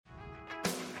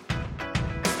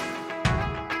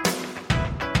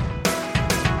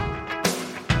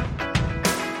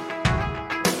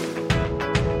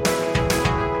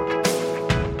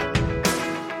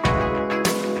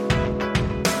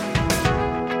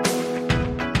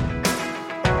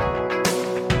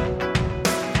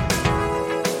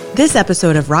This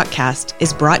episode of Rockcast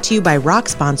is brought to you by Rock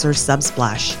sponsor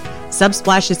Subsplash.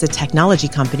 Subsplash is a technology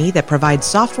company that provides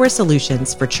software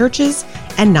solutions for churches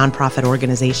and nonprofit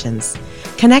organizations.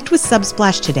 Connect with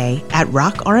Subsplash today at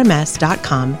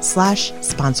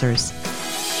rockrms.com/sponsors.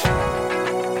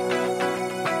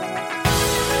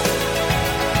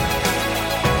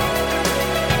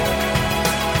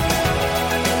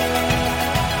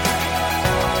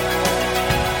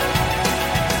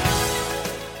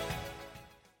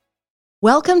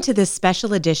 Welcome to this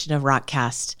special edition of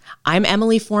Rockcast. I'm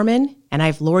Emily Foreman, and I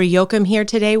have Lori Yoakum here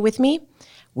today with me.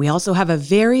 We also have a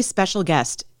very special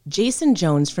guest. Jason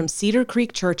Jones from Cedar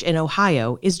Creek Church in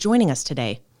Ohio is joining us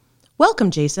today.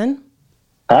 Welcome, Jason.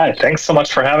 Hi, thanks so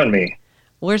much for having me.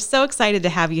 We're so excited to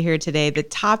have you here today. The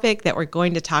topic that we're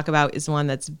going to talk about is one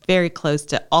that's very close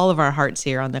to all of our hearts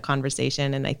here on the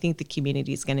conversation, and I think the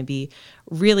community is going to be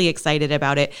really excited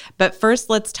about it. But first,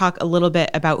 let's talk a little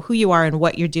bit about who you are and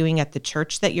what you're doing at the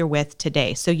church that you're with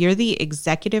today. So you're the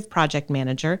executive project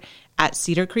manager at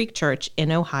Cedar Creek Church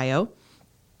in Ohio.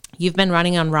 You've been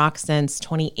running on Rock since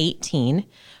 2018,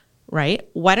 right?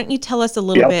 Why don't you tell us a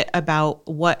little bit about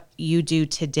what you do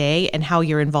today and how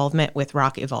your involvement with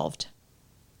Rock evolved?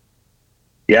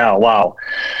 Yeah, wow.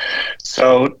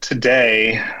 So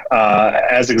today,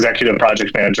 as executive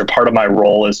project manager, part of my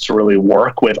role is to really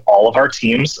work with all of our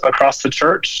teams across the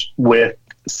church with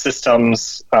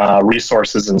systems,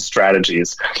 resources, and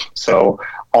strategies. So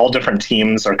all different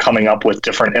teams are coming up with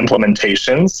different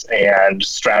implementations and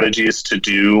strategies to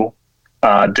do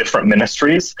different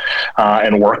ministries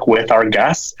and work with our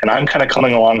guests. And I'm kind of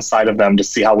coming alongside of them to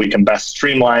see how we can best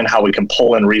streamline, how we can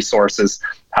pull in resources,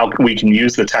 how we can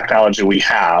use the technology we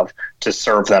have to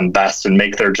serve them best and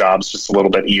make their jobs just a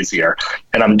little bit easier.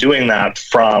 And I'm doing that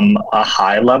from a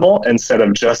high level instead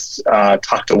of just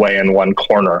tucked away in one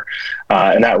corner.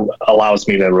 And that allows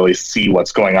me to really see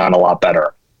what's going on a lot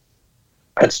better.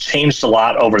 It's changed a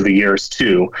lot over the years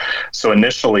too. So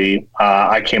initially,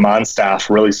 I came on staff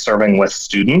really serving with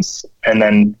students, and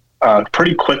then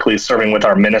pretty quickly serving with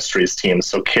our ministries team,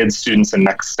 so kids, students, and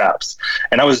next steps.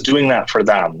 And I was doing that for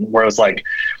them, where I was like,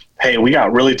 hey, we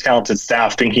got really talented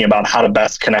staff thinking about how to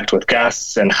best connect with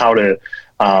guests and how to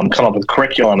come up with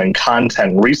curriculum and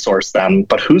content and resource them.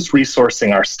 But who's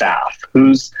resourcing our staff?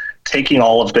 Who's taking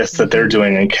all of this that they're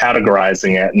doing and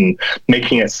categorizing it and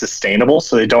making it sustainable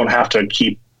so they don't have to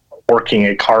keep working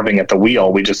at carving at the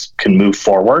wheel. We just can move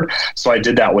forward. So I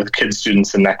did that with kids,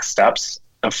 students, and next steps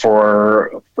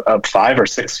for 5 or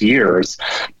 6 years,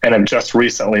 and I've just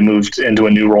recently moved into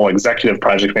a new role, executive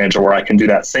project manager, where I can do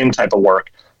that same type of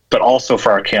work, but also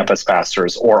for our campus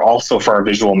pastors, or also for our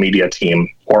visual media team,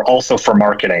 or also for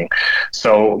marketing.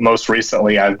 So most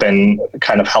recently, I've been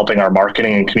kind of helping our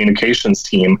marketing and communications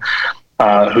team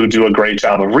who do a great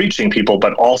job of reaching people,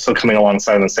 but also coming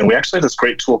alongside them and saying, we actually have this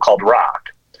great tool called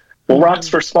Rock. Well, Rock's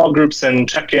for small groups and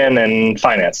check-in and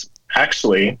finance.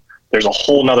 Actually, there's a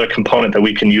whole nother component that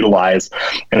we can utilize,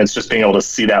 and it's just being able to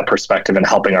see that perspective and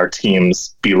helping our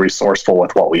teams be resourceful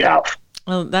with what we have.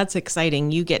 Well, that's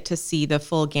exciting. You get to see the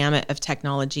full gamut of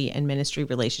technology and ministry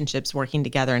relationships working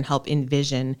together and help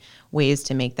envision ways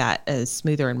to make that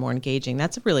smoother and more engaging.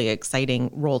 That's a really exciting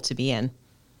role to be in.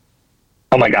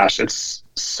 Oh my gosh, it's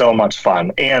so much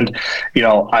fun. And, you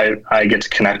know, I get to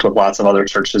connect with lots of other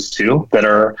churches too that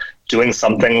are doing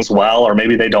some things well, or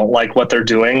maybe they don't like what they're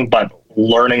doing, but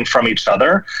learning from each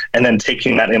other and then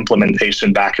taking that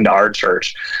implementation back into our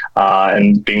church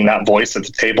and being that voice at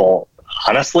the table.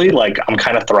 Honestly, like, I'm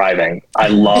kind of thriving. I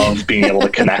love being able to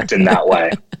connect in that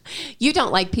way. You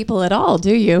don't like people at all,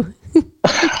 do you?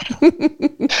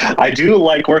 I do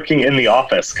like working in the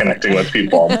office, connecting with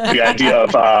people. The idea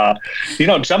of,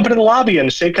 jump into the lobby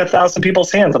and shake 1,000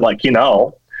 people's hands. I'm like, get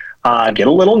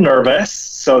a little nervous.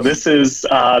 So this is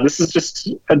just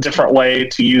a different way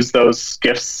to use those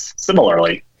gifts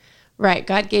similarly. Right.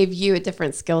 God gave you a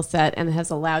different skill set and has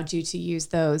allowed you to use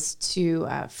those to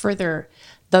further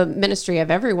the ministry of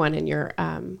everyone in your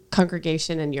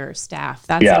congregation and your staff.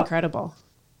 That's incredible.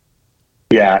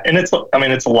 Yeah. And it's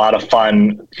a lot of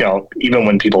fun, even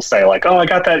when people say like, oh, I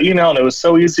got that email and it was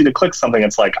so easy to click something.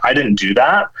 It's like, I didn't do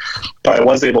that, but I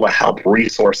was able to help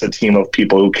resource a team of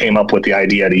people who came up with the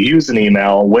idea to use an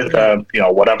email with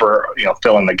whatever,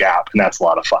 fill in the gap. And that's a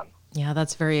lot of fun. Yeah,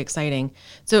 that's very exciting.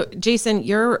 So Jason,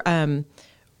 you're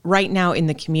right now in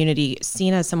the community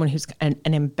seen as someone who's an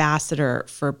ambassador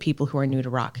for people who are new to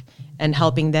Rock and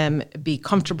helping them be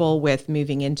comfortable with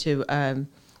moving into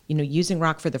using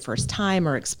Rock for the first time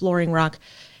or exploring Rock.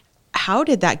 How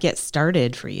did that get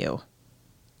started for you?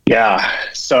 Yeah,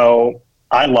 so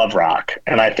I love Rock,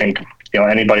 and I think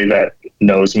Anybody that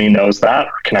knows me knows that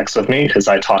or connects with me because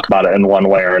I talk about it in one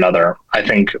way or another. I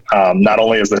think not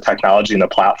only is the technology and the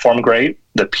platform great,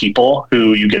 the people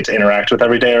who you get to interact with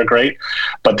every day are great,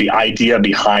 but the idea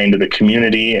behind the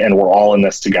community and we're all in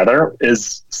this together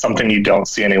is something you don't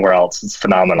see anywhere else. It's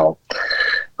phenomenal.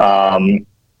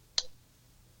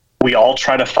 We all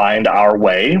try to find our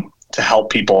way to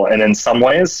help people. And in some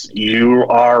ways, you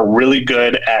are really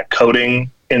good at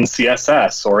coding in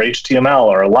CSS or HTML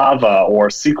or Lava or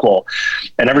SQL,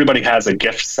 and everybody has a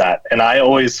gift set. And I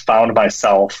always found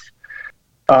myself,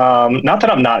 not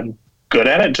that I'm not good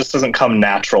at it, just doesn't come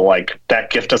natural. Like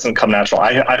that gift doesn't come natural.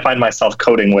 I find myself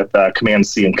coding with Command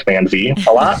C and Command V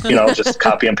a lot, just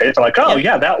copy and paste. I'm like, oh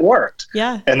yeah, that worked.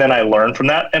 Yeah. And then I learn from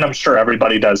that. And I'm sure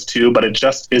everybody does too, but it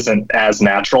just isn't as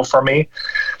natural for me.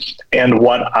 And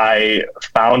what I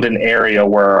found an area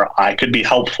where I could be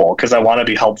helpful because I want to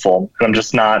be helpful. And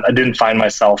I didn't find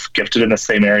myself gifted in the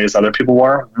same areas other people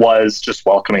were, was just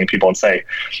welcoming people and say,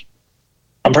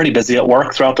 I'm pretty busy at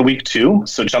work throughout the week too.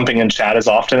 So jumping in chat as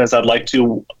often as I'd like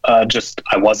to, I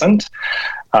wasn't.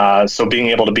 So being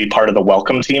able to be part of the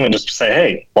welcome team and just say,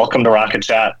 hey, welcome to Rocket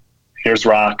Chat. Here's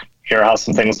Rock. Here are how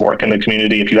some things work in the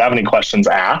community. If you have any questions,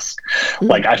 ask.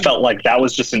 Like I felt like that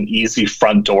was just an easy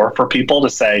front door for people to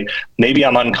say, maybe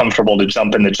I'm uncomfortable to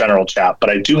jump in the general chat, but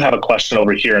I do have a question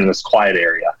over here in this quiet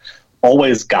area.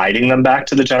 Always guiding them back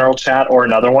to the general chat or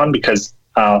another one because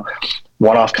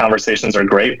one-off conversations are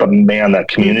great, but man, that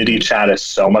community chat is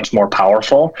so much more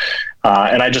powerful.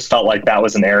 And I just felt like that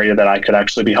was an area that I could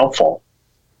actually be helpful.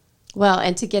 Well,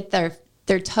 and to get their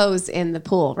toes in the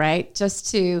pool, right? Just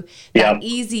to that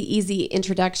easy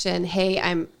introduction. Hey,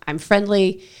 I'm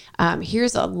friendly.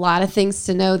 Here's a lot of things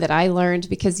to know that I learned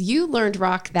because you learned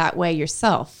Rock that way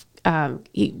yourself.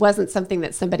 It wasn't something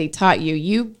that somebody taught you.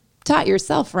 You taught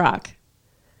yourself Rock.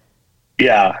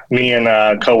 Yeah, me and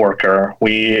a coworker,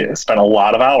 we spent a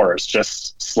lot of hours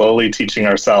just slowly teaching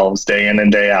ourselves day in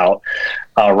and day out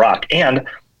Rock. And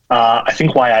I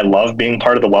think why I love being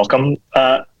part of the welcome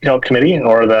committee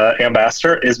or the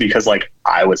ambassador is because like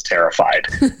I was terrified.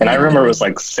 And I remember it was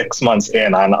like 6 months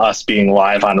in on us being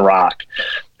live on Rock.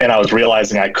 And I was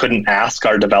realizing I couldn't ask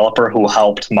our developer who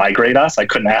helped migrate us. I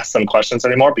couldn't ask them questions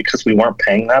anymore because we weren't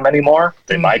paying them anymore.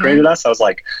 They migrated us. I was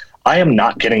like, I am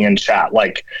not getting in chat.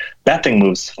 Like that thing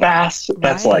moves fast.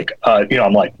 That's like,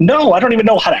 I'm like, no, I don't even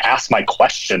know how to ask my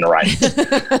question right.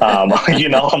 I'm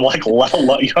like,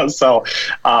 so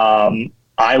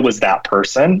I was that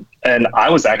person. And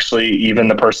I was actually even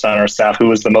the person on our staff who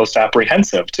was the most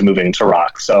apprehensive to moving to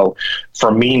Rock. So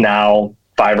for me now,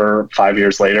 5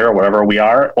 years later, or whatever we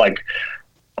are, like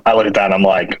I look at that and I'm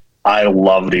like, I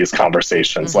love these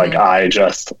conversations. Like I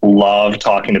just love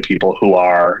talking to people who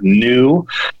are new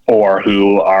or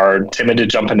who are timid to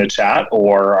jump into chat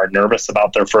or are nervous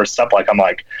about their first step. Like I'm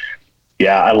like,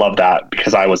 yeah, I love that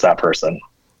because I was that person.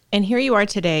 And here you are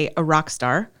today, a rock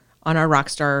star on our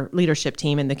Rockstar leadership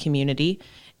team in the community.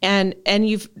 And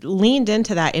you've leaned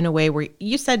into that in a way where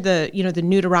you said the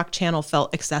New to Rock channel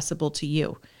felt accessible to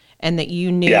you. And that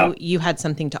you knew you had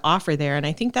something to offer there. And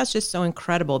I think that's just so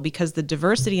incredible because the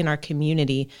diversity in our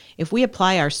community, if we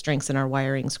apply our strengths and our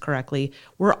wirings correctly,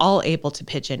 we're all able to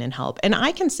pitch in and help. And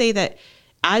I can say that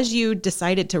as you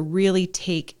decided to really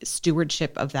take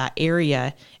stewardship of that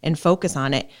area and focus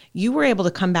on it, you were able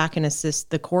to come back and assist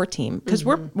the core team because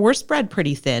we're spread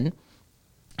pretty thin.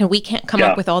 And we can't come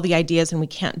up with all the ideas and we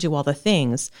can't do all the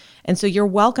things. And so your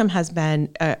welcome has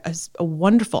been a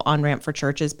wonderful on-ramp for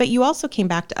churches. But you also came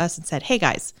back to us and said, hey,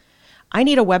 guys, I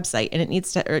need a website and it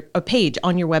needs to, or a page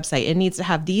on your website. It needs to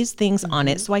have these things on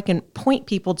it so I can point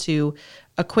people to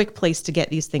a quick place to get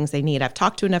these things they need. I've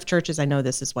talked to enough churches. I know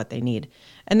this is what they need.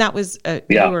 And that was,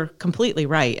 you were completely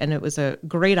right. And it was a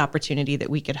great opportunity that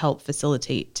we could help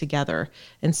facilitate together.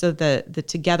 And so the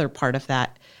together part of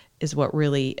that is what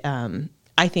really,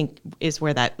 I think is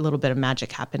where that little bit of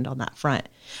magic happened on that front.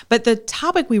 But the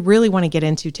topic we really want to get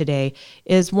into today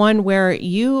is one where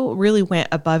you really went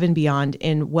above and beyond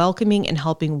in welcoming and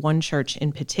helping one church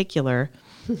in particular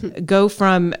go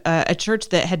from a church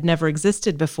that had never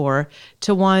existed before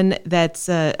to one that's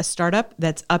a startup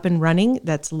that's up and running,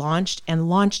 that's launched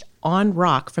on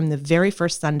Rock from the very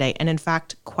first Sunday. And in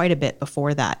fact, quite a bit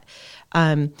before that.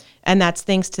 And that's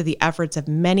thanks to the efforts of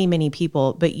many, many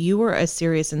people, but you were a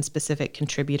serious and specific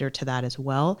contributor to that as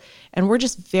well. And we're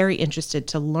just very interested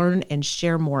to learn and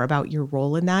share more about your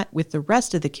role in that with the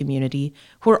rest of the community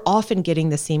who are often getting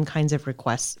the same kinds of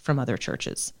requests from other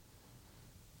churches.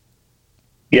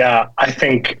 Yeah, I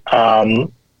think the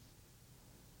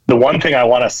one thing I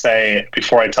want to say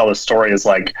before I tell the story is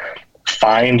like,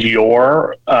 find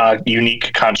your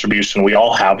unique contribution. We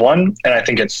all have one. And I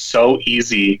think it's so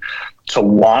easy to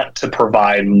want to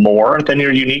provide more than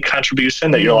your unique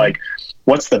contribution that you're like,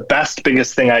 what's the best,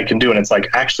 biggest thing I can do? And it's like,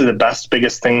 actually, the best,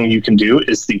 biggest thing you can do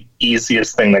is the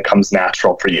easiest thing that comes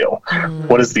natural for you.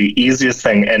 What is the easiest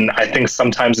thing? And I think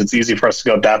sometimes it's easy for us to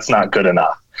go, that's not good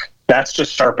enough. That's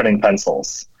just sharpening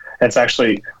pencils. It's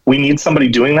actually, we need somebody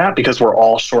doing that because we're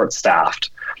all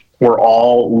short-staffed. We're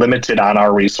all limited on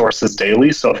our resources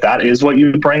daily. So if that is what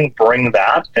you bring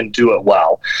that and do it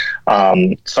well.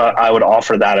 So I would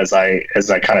offer that as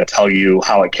I kind of tell you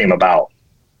how it came about.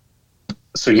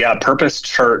 So yeah, Purpose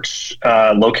Church,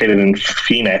 located in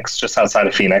Phoenix, just outside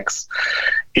of Phoenix,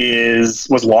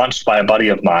 was launched by a buddy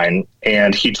of mine.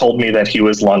 And he told me that he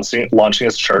was launching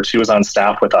his church. He was on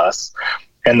staff with us.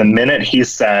 And the minute he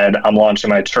said, I'm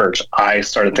launching my church, I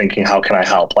started thinking, how can I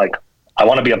help? Like, I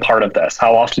want to be a part of this.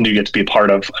 How often do you get to be a part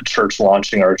of a church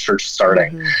launching or a church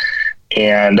starting?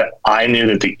 And I knew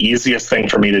that the easiest thing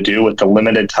for me to do with the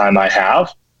limited time I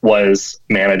have was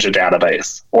manage a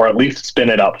database, or at least spin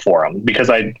it up for them, because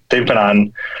they've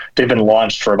been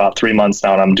launched for about 3 months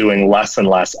now, and I'm doing less and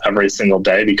less every single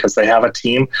day because they have a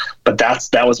team. But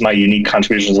that was my unique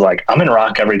contributions. Like, I'm in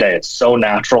Rock every day. It's so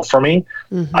natural for me.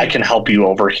 I can help you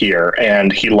over here.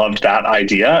 And he loved that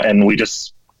idea, and we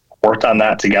just worked on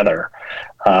that together.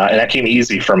 And that came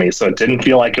easy for me. So it didn't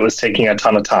feel like it was taking a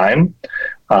ton of time.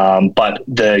 But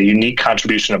the unique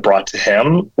contribution it brought to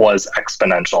him was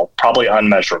exponential, probably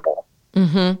unmeasurable.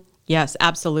 Yes,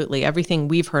 absolutely. Everything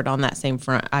we've heard on that same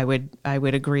front, I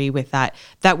would agree with that.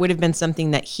 That would have been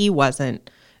something that he wasn't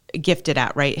gifted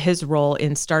at, right? His role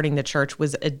in starting the church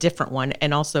was a different one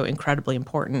and also incredibly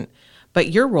important.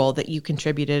 But your role that you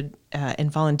contributed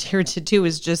and volunteered to do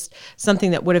is just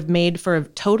something that would have made for a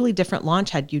totally different launch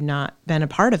had you not been a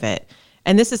part of it.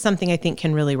 And this is something I think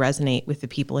can really resonate with the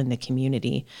people in the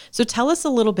community. So tell us a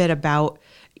little bit about,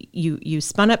 you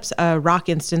spun up a Rock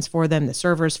instance for them, the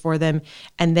servers for them,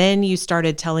 and then you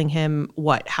started telling him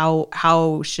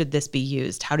how should this be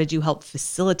used? How did you help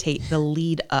facilitate the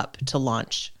lead up to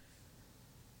launch?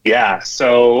 Yeah,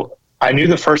 so I knew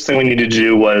the first thing we needed to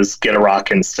do was get a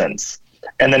Rock instance.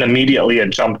 And then immediately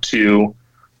it jumped to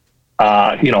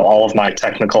all of my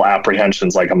technical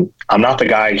apprehensions. Like, I'm not the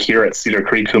guy here at Cedar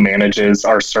Creek who manages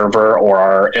our server or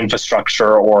our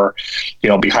infrastructure or,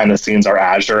 behind the scenes, our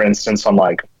Azure instance. So I'm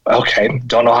like, okay,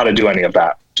 don't know how to do any of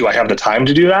that. Do I have the time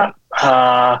to do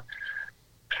that?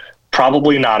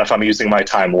 Probably not if I'm using my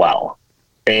time well.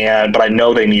 But I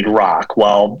know they need Rock.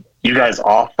 Well, you guys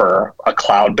offer a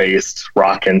cloud-based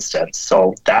Rock instance.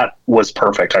 So that was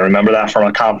perfect. I remember that from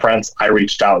a conference. I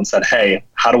reached out and said, hey,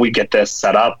 how do we get this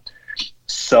set up?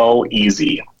 So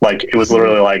easy. Like, it was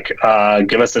literally like,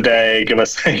 give us a day, give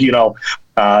us,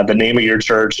 the name of your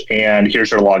church, and here's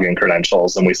your login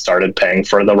credentials. And we started paying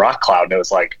for the Rock Cloud. And it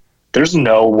was like, there's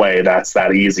no way that's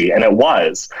that easy. And it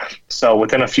was. So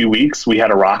within a few weeks, we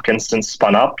had a Rock instance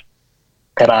spun up.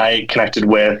 And I connected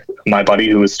with my buddy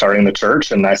who was starting the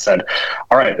church. And I said,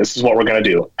 all right, this is what we're going to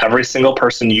do. Every single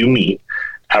person you meet,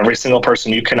 every single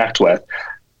person you connect with,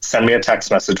 send me a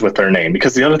text message with their name.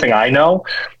 Because the other thing I know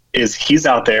is he's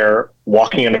out there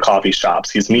walking into coffee shops.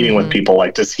 He's meeting with people.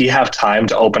 Like, does he have time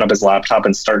to open up his laptop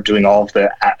and start doing all of the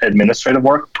administrative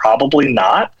work? Probably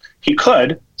not. He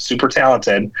could. Super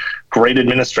talented, great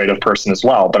administrative person as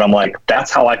well. But I'm like, that's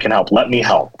how I can help. Let me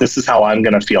help. This is how I'm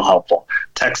going to feel helpful.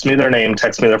 Text me their name,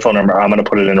 text me their phone number. I'm going to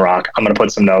put it in Rock. I'm going to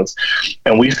put some notes.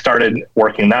 And we started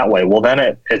working that way. Well,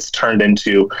 then it's turned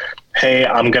into, hey,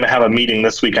 I'm going to have a meeting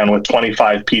this weekend with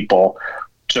 25 people.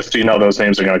 Just so you know, those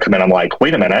names are going to come in. I'm like,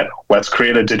 wait a minute, let's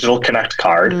create a digital Connect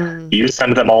card. You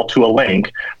send them all to a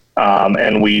link.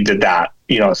 And we did that,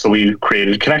 so we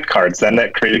created Connect cards. Then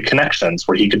that created connections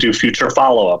where he could do future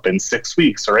follow-up in 6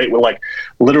 weeks or 8. We're like,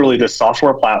 literally, this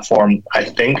software platform, I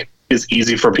think, is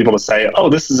easy for people to say, oh,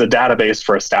 this is a database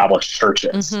for established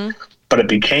churches. But it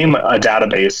became a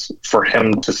database for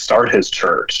him to start his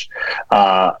church.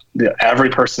 Every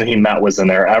person he met was in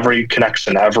there. Every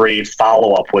connection, every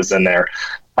follow-up was in there.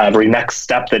 Every next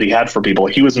step that he had for people.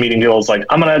 He was meeting people. It's like,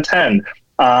 I'm going to attend.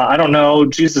 I don't know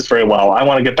Jesus very well. I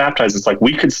want to get baptized. It's like,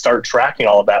 we could start tracking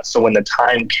all of that. So when the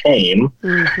time came,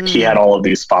 he had all of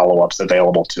these follow-ups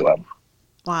available to him.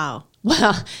 Wow.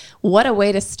 Well, what a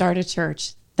way to start a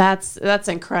church. That's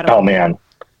incredible. Oh, man.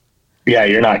 Yeah,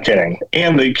 you're not kidding.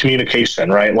 And the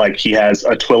communication, right? Like, he has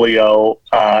a Twilio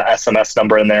SMS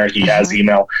number in there. He has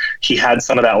email. He had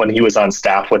some of that when he was on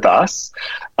staff with us.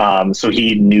 So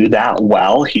he knew that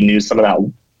well. He knew some of that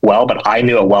well, but I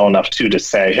knew it well enough too to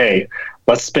say, hey,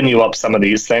 let's spin you up some of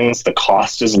these things. The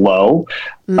cost is low,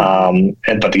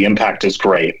 but the impact is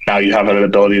great. Now you have an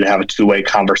ability to have a two-way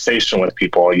conversation with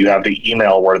people. You have the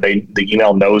email where the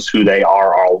email knows who they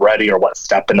are already or what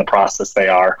step in the process they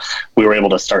are. We were able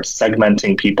to start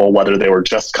segmenting people, whether they were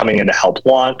just coming in to help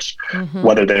launch,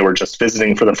 whether they were just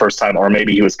visiting for the first time, or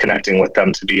maybe he was connecting with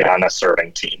them to be on a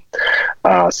serving team.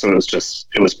 So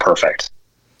it was perfect.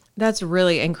 That's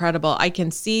really incredible. I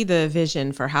can see the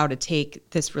vision for how to take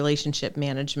this relationship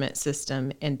management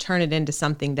system and turn it into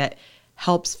something that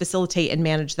helps facilitate and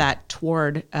manage that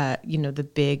toward, the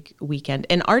big weekend.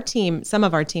 And some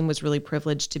of our team was really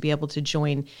privileged to be able to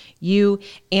join you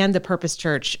and the Purpose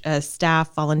Church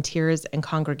staff, volunteers, and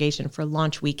congregation for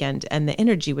launch weekend. And the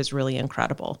energy was really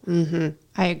incredible.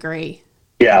 I agree.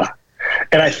 Yeah.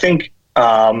 And I think,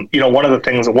 one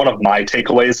of my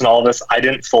takeaways in all of this, I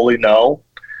didn't fully know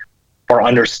or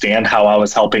understand how I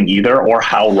was helping either, or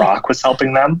how Rock was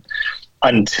helping them,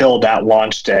 until that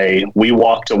launch day. We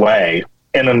walked away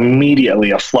and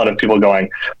immediately a flood of people going,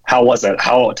 how was it?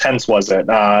 How tense was it?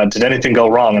 Did anything go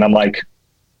wrong? And I'm like,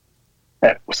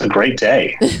 it was a great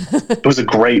day. It was a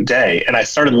great day. And I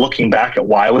started looking back at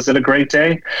why was it a great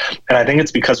day? And I think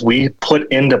it's because we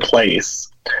put into place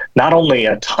not only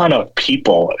a ton of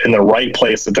people in the right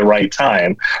place at the right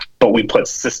time, but we put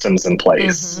systems in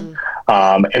place.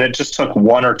 And it just took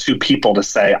one or two people to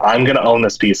say, I'm going to own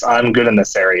this piece. I'm good in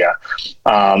this area.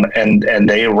 And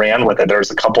they ran with it.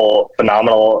 There's a couple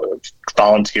phenomenal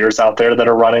volunteers out there that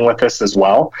are running with this as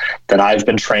well, that I've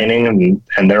been training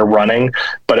and they're running.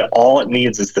 But all it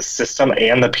needs is the system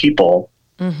and the people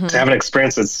to have an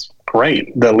experience that's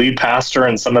great. The lead pastor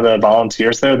and some of the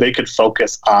volunteers there, they could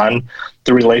focus on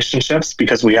the relationships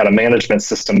because we had a management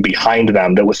system behind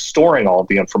them that was storing all of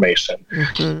the information.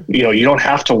 You don't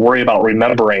have to worry about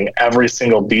remembering every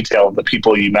single detail of the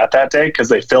people you met that day because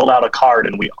they filled out a card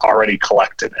and we already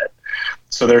collected it.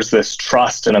 So there's this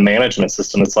trust in a management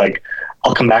system. It's like,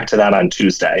 I'll come back to that on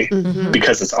Tuesday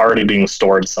because it's already being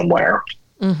stored somewhere.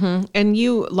 And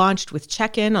you launched with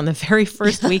check-in on the very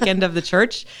first weekend of the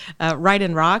church, right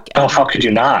in Rock. Oh, how could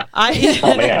you not?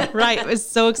 Oh, man. Right. It was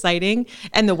so exciting.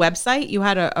 And the website, you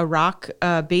had a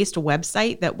Rock-based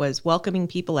website that was welcoming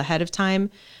people ahead of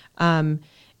time. And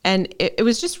it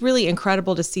was just really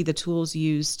incredible to see the tools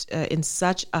used in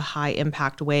such a high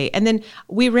impact way. And then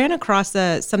we ran across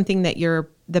something that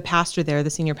the pastor there,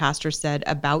 the senior pastor, said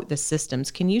about the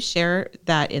systems. Can you share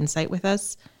that insight with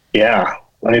us? Yeah,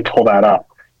 let me pull that up.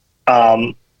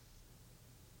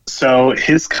 So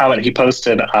his comment he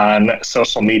posted on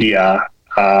social media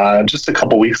just a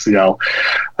couple weeks ago,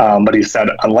 but he said,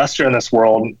 unless you're in this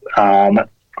world,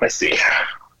 unless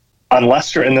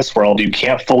you're in this world, you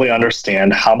can't fully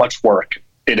understand how much work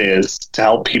it is to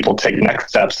help people take next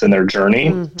steps in their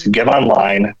journey, to give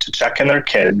online, to check in their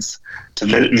kids, to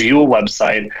view a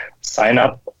website, sign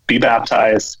up, be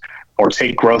baptized, or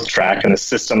take growth track in the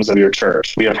systems of your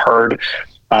church. We have heard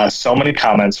so many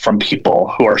comments from people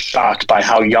who are shocked by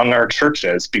how young our church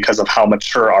is because of how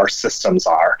mature our systems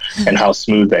are and how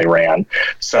smooth they ran.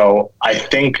 So I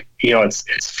think,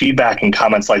 it's feedback and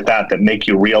comments like that make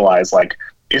you realize, like,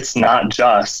 it's not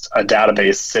just a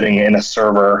database sitting in a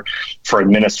server for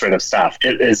administrative staff.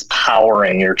 It is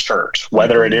powering your church,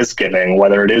 whether it is giving,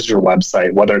 whether it is your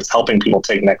website, whether it's helping people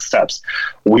take next steps.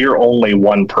 We're only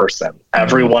one person.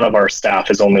 Every one of our staff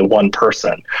is only one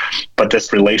person. But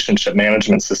this relationship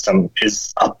management system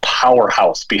is a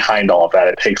powerhouse behind all of that.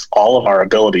 It takes all of our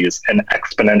abilities and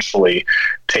exponentially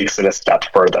takes it a step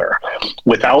further.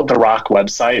 Without the Rock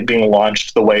website being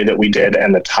launched the way that we did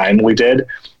and the time we did,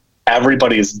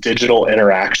 everybody's digital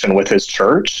interaction with his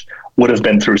church would have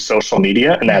been through social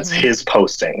media, and that's his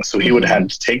posting. So he would have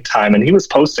to take time, and he was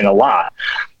posting a lot,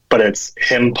 but it's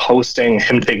him posting,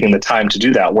 him taking the time to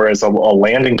do that. Whereas a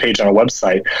landing page on a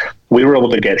website, we were able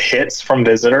to get hits from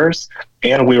visitors,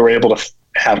 and we were able to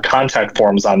have contact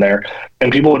forms on there,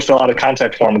 and people would fill out a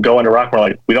contact form and go into Rock. We're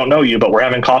like, we don't know you, but we're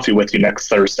having coffee with you next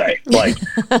Thursday. Like,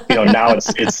 now it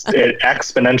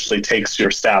exponentially takes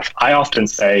your staff. I often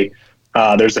say,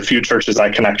 there's a few churches I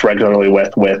connect regularly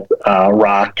with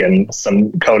Rock and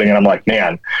some coding, and I'm like,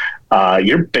 man,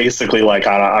 you're basically like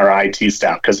on our IT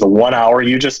staff, because the 1 hour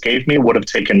you just gave me would have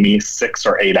taken me 6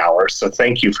 or 8 hours. So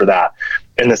thank you for that.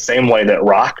 In the same way that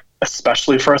Rock,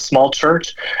 especially for a small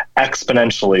church,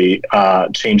 exponentially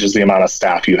changes the amount of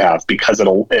staff you have, because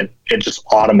it just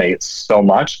automates so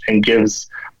much and gives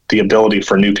the ability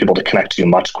for new people to connect to you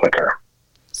much quicker.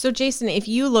 So, Jason, if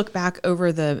you look back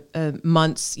over the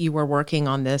months you were working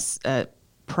on this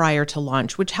prior to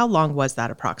launch, how long was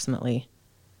that approximately?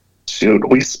 Shoot,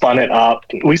 we spun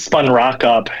Rock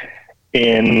up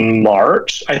in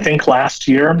March, I think last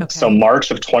year. Okay. So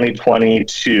March of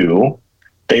 2022,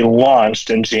 they launched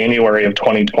in January of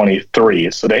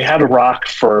 2023. So they had Rock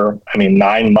for,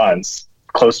 9 months,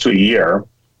 close to a year.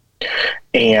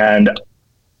 And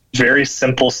very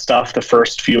simple stuff the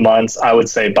first few months. I would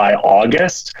say by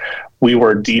August, we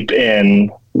were deep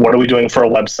in what are we doing for a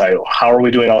website? How are we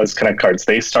doing all these Connect cards?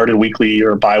 They started weekly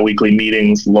or bi-weekly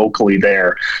meetings locally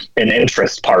there and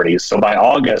interest parties. So by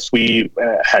August, we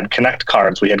had Connect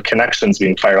cards. We had connections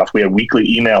being fired off. We had weekly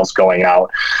emails going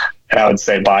out. And I would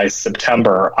say by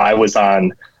September, I was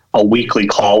on a weekly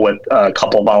call with a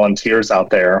couple volunteers out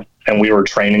there, and we were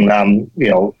training them,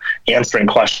 answering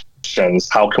questions.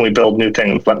 How can we build new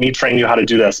things? Let me train you how to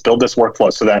do this, build this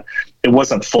workflow, so that it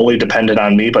wasn't fully dependent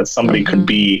on me, but somebody could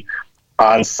be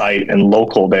on site and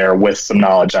local there with some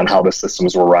knowledge on how the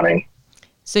systems were running.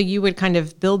 So you would kind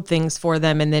of build things for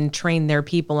them and then train their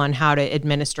people on how to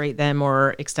administrate them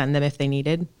or extend them if they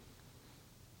needed?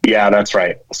 Yeah, that's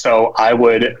right. So I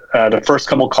would, the first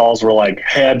couple calls were like,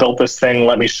 hey, I built this thing.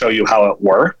 Let me show you how it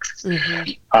works.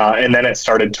 And then it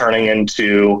started turning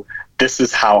into, this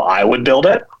is how I would build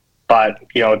it, but,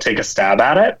 take a stab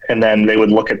at it. And then they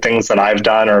would look at things that I've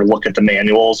done or look at the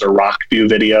manuals or Rockview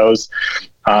videos.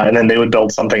 And then they would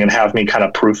build something and have me kind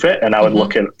of proof it. And I would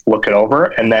look it over.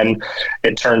 And then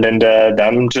it turned into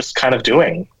them just kind of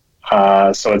doing.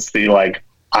 So it's the like,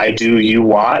 I do, you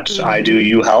watch, I do,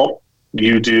 you help,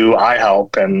 you do, I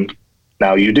help, and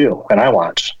now you do, and I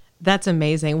watch. That's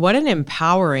amazing. What an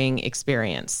empowering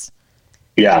experience.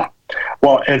 Yeah.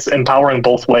 Well, it's empowering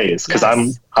both ways because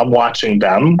I'm watching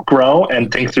them grow and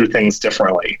think through things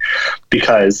differently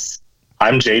because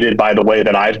I'm jaded by the way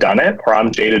that I've done it, or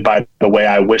I'm jaded by the way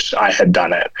I wish I had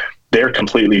done it. They're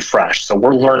completely fresh. So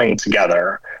we're learning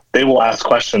together. They will ask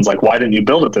questions like, why didn't you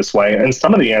build it this way? And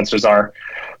some of the answers are,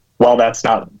 well, that's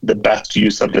not the best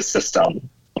use of the system.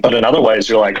 But in other ways,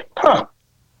 you're like,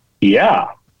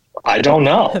 yeah, I don't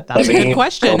know. That's a good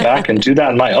question. Go back and do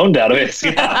that in my own database.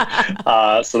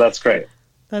 Yeah. So that's great.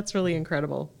 That's really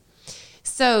incredible.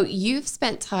 So you've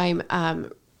spent time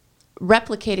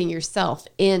replicating yourself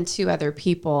into other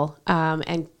people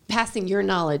and passing your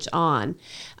knowledge on.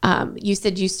 You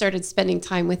said you started spending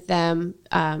time with them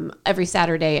every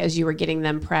Saturday as you were getting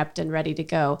them prepped and ready to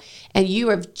go. And you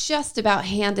have just about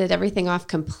handed everything off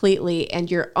completely.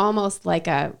 And you're almost like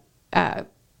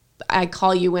I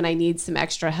call you when I need some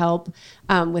extra help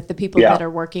with the people that are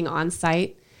working on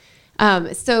site.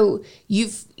 So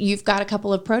you've got a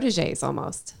couple of proteges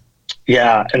almost.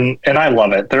 Yeah, and I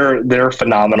love it. They're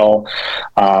phenomenal.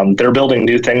 They're building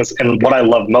new things, and what I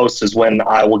love most is when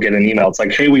I will get an email. It's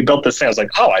like, "Hey, we built this thing." I was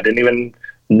like, "Oh, I didn't even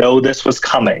know this was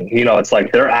coming." It's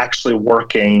like they're actually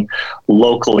working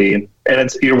locally, and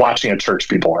you're watching a church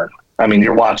be born. I mean,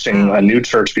 you're watching a new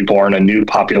church be born, a new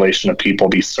population of people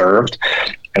be served,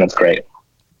 and it's great.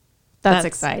 That's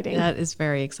exciting. That is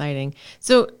very exciting.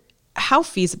 So, how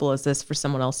feasible is this for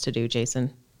someone else to do,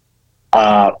 Jason?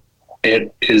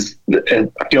 It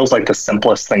feels like the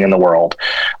simplest thing in the world.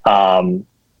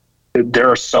 There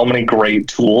are so many great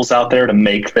tools out there to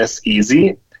make this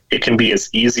easy. It can be as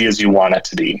easy as you want it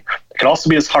to be. It can also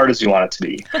be as hard as you want it to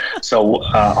be. So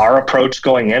our approach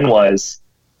going in was,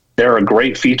 there are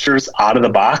great features out of the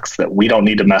box that we don't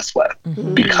need to mess with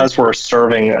because we're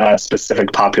serving a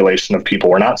specific population of people.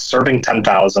 We're not serving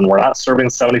 10,000. We're not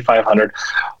serving 7,500.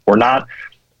 We're not.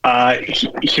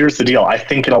 Here's the deal. I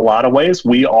think in a lot of ways,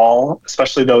 we all,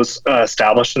 especially those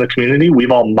established in the community,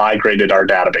 we've all migrated our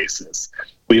databases.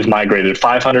 We've migrated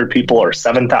 500 people or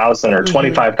 7,000 or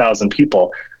 25,000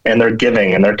 people, and their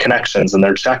giving and their connections and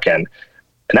their check-in.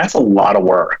 And that's a lot of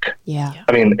work. Yeah.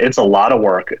 I mean, it's a lot of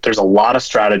work. There's a lot of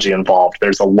strategy involved.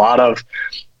 There's a lot of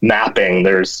mapping.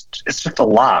 It's just a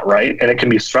lot, right? And it can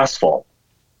be stressful.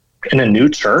 In a new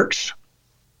church,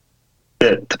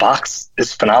 the box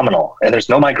is phenomenal, and there's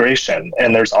no migration,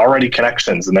 and there's already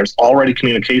connections, and there's already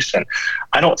communication.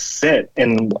 I don't sit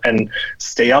and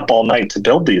stay up all night to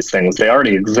build these things. They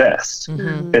already exist.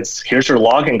 It's here's your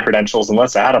login credentials, and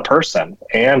let's add a person,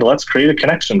 and let's create a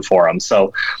connection for them.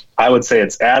 So I would say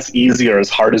it's as easy or as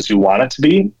hard as you want it to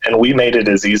be, and we made it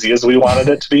as easy as we wanted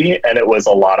it to be, and it was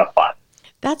a lot of fun.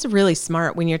 That's really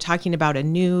smart when you're talking about a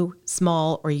new,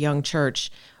 small, or young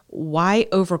church. Why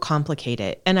overcomplicate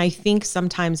it? And I think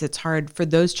sometimes it's hard for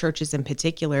those churches in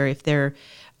particular, if they're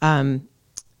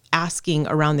asking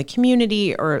around the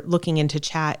community or looking into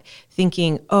chat,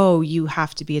 thinking, oh, you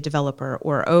have to be a developer,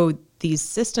 or, oh, these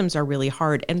systems are really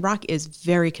hard. And Rock is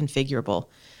very configurable.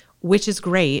 which is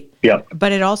great. Yep.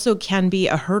 But it also can be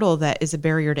a hurdle that is a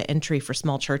barrier to entry for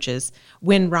small churches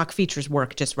when Rock features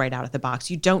work just right out of the box.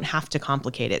 You don't have to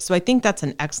complicate it. So I think that's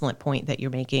an excellent point that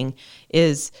you're making,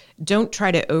 is don't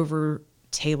try to over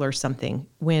tailor something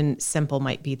when simple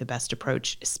might be the best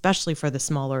approach, especially for the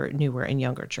smaller, newer, and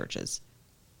younger churches.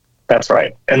 That's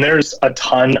right. And there's a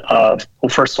ton of, well,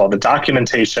 first of all, the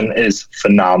documentation is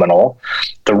phenomenal.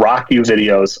 The Rock U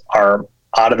videos are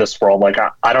out of this world. Like,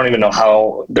 I don't even know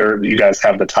how you guys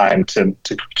have the time to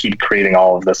keep creating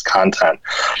all of this content,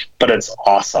 but it's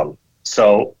awesome.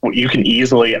 So you can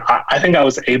easily, I think I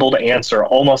was able to answer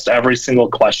almost every single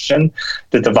question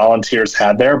that the volunteers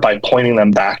had there by pointing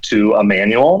them back to a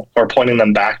manual or pointing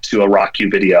them back to a Rock U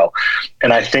video.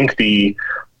 And I think the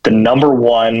number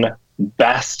one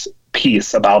best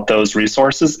piece about those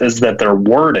resources is that they're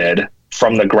worded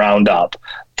from the ground up.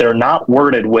 They're not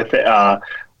worded with,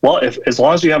 as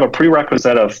long as you have a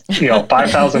prerequisite of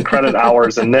 5,000 credit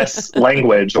hours in this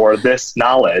language or this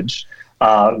knowledge,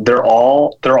 they're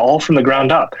all from the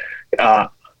ground up.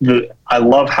 I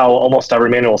love how almost every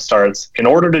manual starts, in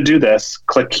order to do this,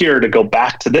 click here to go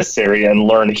back to this area and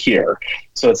learn here.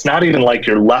 So it's not even like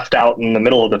you're left out in the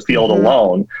middle of the field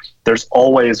alone. There's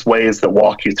always ways that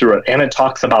walk you through it. And it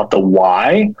talks about the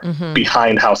why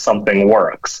behind how something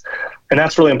works. And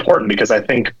that's really important, because I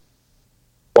think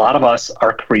a lot of us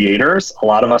are creators. A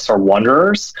lot of us are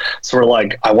wonderers. So we're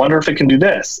like, I wonder if it can do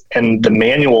this. And the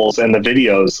manuals and the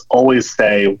videos always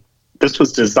say, this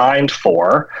was designed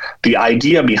for, the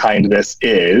idea behind this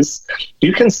is,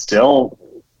 you can still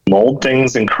mold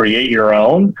things and create your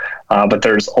own, but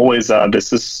there's always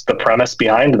this is the premise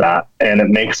behind that, and it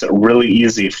makes it really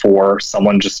easy for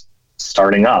someone just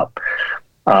starting up.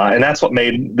 And that's what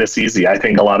made this easy. I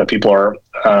think a lot of people are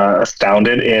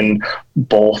astounded in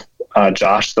both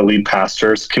Josh, the lead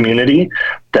pastor's community,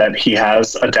 that he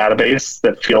has a database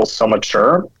that feels so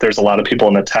mature. There's a lot of people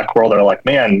in the tech world that are like,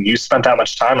 man, you spent that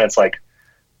much time. And it's like,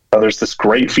 there's this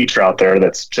great feature out there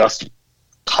that's just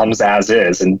comes as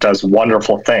is and does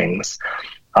wonderful things.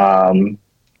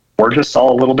 We're just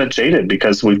all a little bit jaded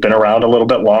because we've been around a little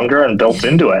bit longer and built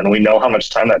into it. And we know how much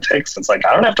time that takes. It's like,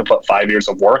 I don't have to put 5 years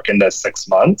of work into 6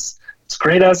 months. It's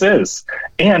great as is.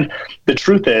 And the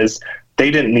truth is,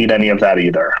 they didn't need any of that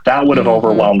either. That would have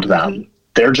overwhelmed them.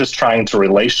 They're just trying to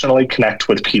relationally connect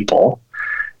with people.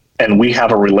 And we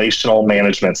have a relational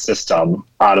management system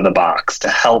out of the box to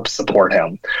help support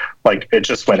him. Like, it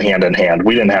just went hand in hand.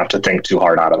 We didn't have to think too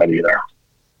hard out of it either.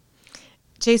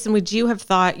 Jason, would you have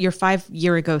thought your 5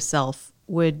 year ago self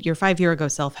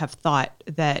have thought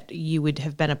that you would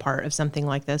have been a part of something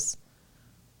like this?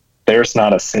 There's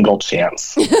not a single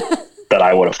chance that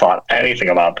I would have thought anything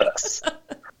about this.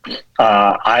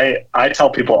 I tell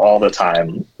people all the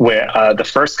time, the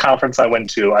first conference I went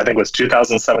to, I think was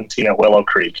 2017 at Willow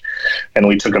Creek, and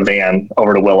we took a van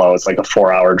over to Willow. It's like a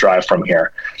 4-hour drive from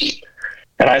here.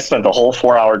 And I spent the whole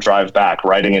 4-hour drive back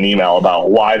writing an email about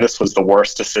why this was the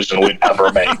worst decision we'd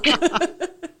ever make.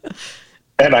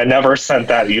 And I never sent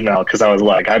that email because I was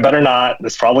like, I better not.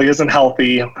 This probably isn't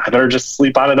healthy. I better just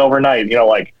sleep on it overnight.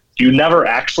 You never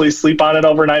actually sleep on it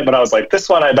overnight, but I was like, this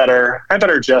one, I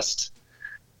better just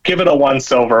give it a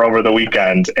once over the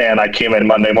weekend. And I came in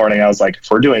Monday morning. I was like,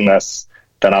 if we're doing this,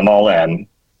 then I'm all in.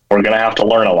 We're going to have to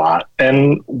learn a lot.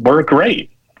 And we're great.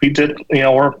 We did,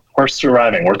 we're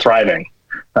surviving. We're thriving.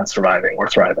 Not surviving. We're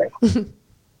thriving.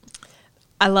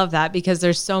 I love that, because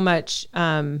there's so much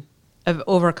of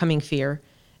overcoming fear.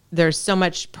 There's so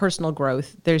much personal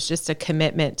growth. There's just a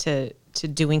commitment to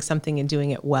doing something and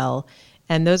doing it well.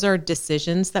 And those are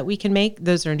decisions that we can make.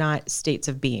 Those are not states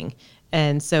of being.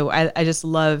 And so I just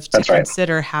love to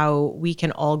consider how we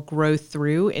can all grow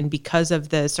through. And because of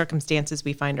the circumstances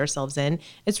we find ourselves in,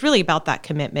 it's really about that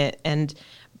commitment. And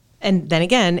then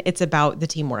again, it's about the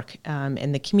teamwork.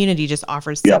 And the community just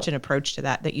offers such an approach to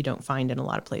that you don't find in a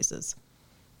lot of places.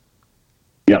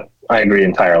 Yeah, I agree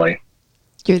entirely.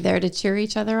 You're there to cheer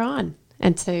each other on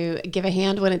and to give a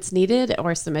hand when it's needed,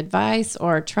 or some advice,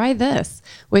 or try this,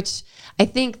 which I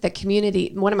think the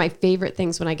community, one of my favorite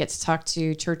things when I get to talk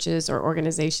to churches or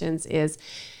organizations is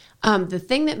the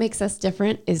thing that makes us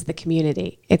different is the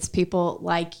community. It's people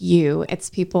like you.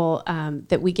 It's people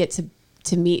that we get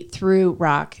to meet through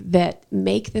Rock that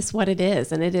make this what it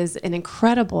is. And it is an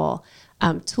incredible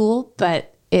tool,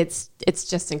 but it's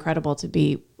just incredible to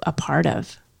be a part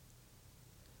of.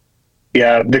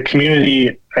 Yeah, the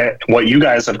community, what you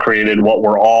guys have created, what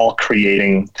we're all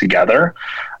creating together,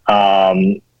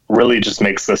 really just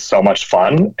makes this so much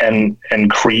fun and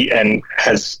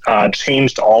has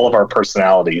changed all of our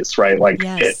personalities, right? Like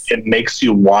it makes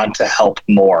you want to help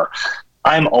more.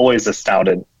 I'm always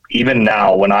astounded. even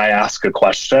now, when I ask a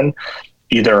question,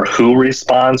 either who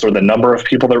responds or the number of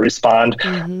people that respond,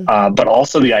 but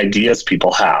also the ideas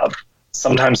people have.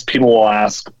 Sometimes people will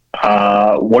ask,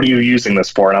 what are you using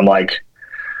this for? And I'm like,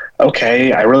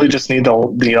 okay, I really just need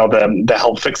the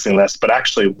help fixing this, but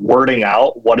actually wording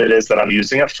out what it is that I'm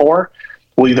using it for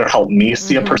will either help me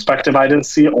see a perspective I didn't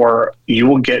see, or you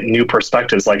will get new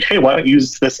perspectives like, hey, why don't you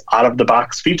use this out of the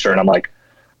box feature? And I'm like,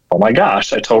 oh my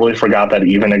gosh, I totally forgot that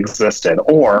even existed.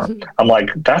 Or I'm like,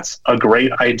 that's a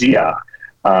great idea.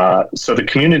 So the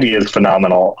community is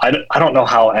phenomenal. I don't know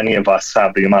how any of us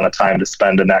have the amount of time to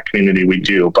spend in that community we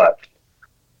do, but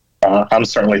I'm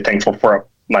certainly thankful for it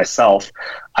myself.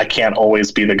 I can't always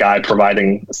be the guy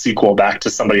providing SQL back to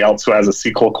somebody else who has a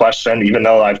SQL question. Even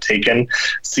though I've taken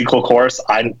SQL course,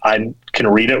 I can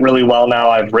read it really well now.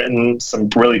 I've written some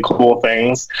really cool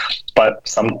things, but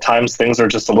sometimes things are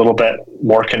just a little bit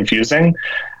more confusing.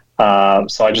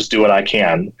 So I just do what I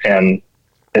can, and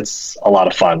it's a lot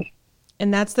of fun.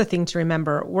 And that's the thing to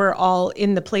remember. We're all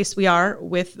in the place we are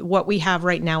with what we have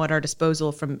right now at our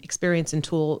disposal from experience and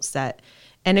tool set.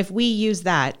 And if we use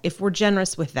that, if we're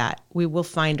generous with that, we will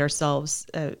find ourselves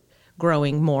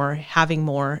growing more, having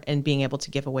more, and being able to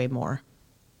give away more.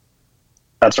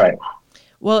 That's right.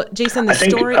 Well, Jason, the I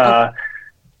think, story.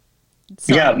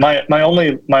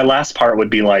 My last part would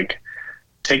be like,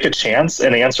 take a chance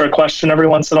and answer a question every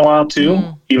once in a while too,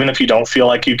 even if you don't feel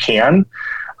like you can,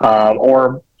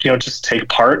 or just take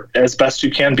part as best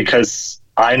you can. Because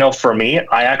I know for me,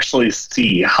 I actually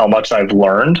see how much I've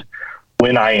learned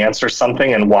when I answer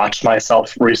something and watch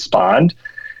myself respond,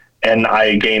 and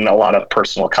I gain a lot of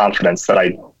personal confidence that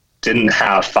I didn't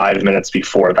have 5 minutes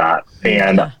before that.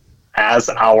 And as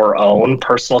our own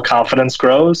personal confidence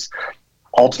grows,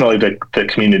 ultimately the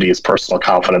community's personal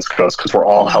confidence grows, because we're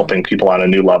all helping people on a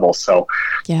new level. So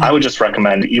I would just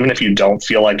recommend, even if you don't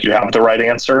feel like you have the right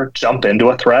answer, jump into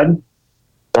a thread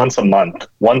once a month,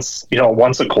 once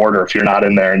a quarter if you're not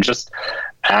in there, and just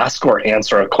ask or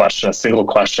answer a single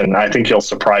question. I think you'll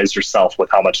surprise yourself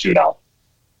with how much you know.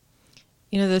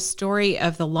 The story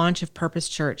of the launch of Purpose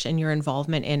Church and your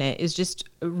involvement in it is just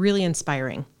really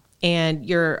inspiring. And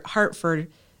your heart for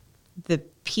the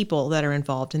people that are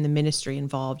involved in the ministry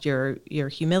involved, your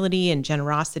humility and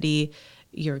generosity,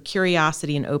 your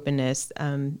curiosity and openness,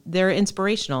 they're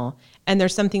inspirational. And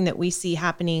there's something that we see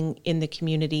happening in the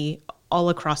community all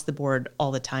across the board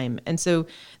all the time. And so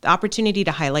the opportunity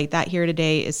to highlight that here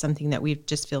today is something that we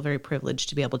just feel very privileged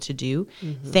to be able to do.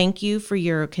 Thank you for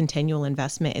your continual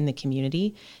investment in the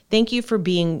community. Thank you for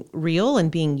being real and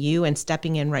being you and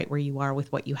stepping in right where you are with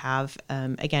what you have.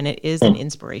 Again, it is an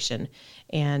inspiration.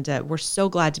 And we're so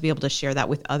glad to be able to share that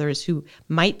with others who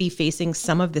might be facing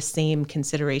some of the same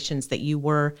considerations that you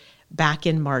were back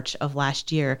in March of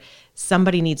last year.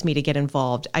 Somebody needs me to get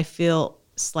involved. I feel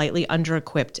slightly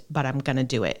under-equipped, but I'm going to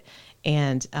do it.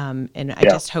 And I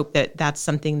just hope that that's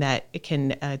something that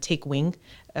can take wing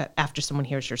after someone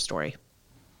hears your story.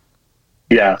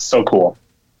 Yeah, so cool.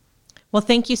 Well,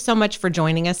 thank you so much for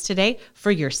joining us today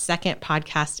for your second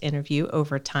podcast interview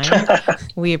over time.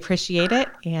 We appreciate it,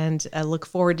 and look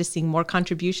forward to seeing more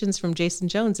contributions from Jason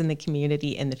Jones in the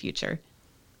community in the future.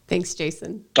 Thanks,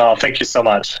 Jason. Oh, thank you so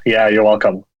much. Yeah, you're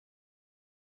welcome.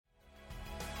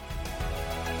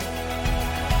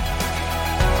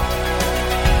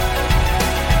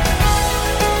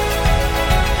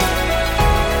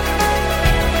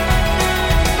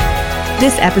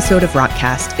 This episode of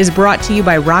Rockcast is brought to you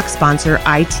by Rock sponsor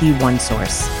IT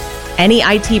OneSource. Any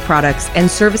IT products and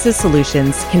services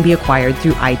solutions can be acquired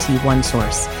through IT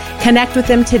OneSource. Connect with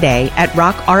them today at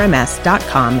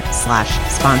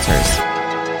rockrms.com/sponsors.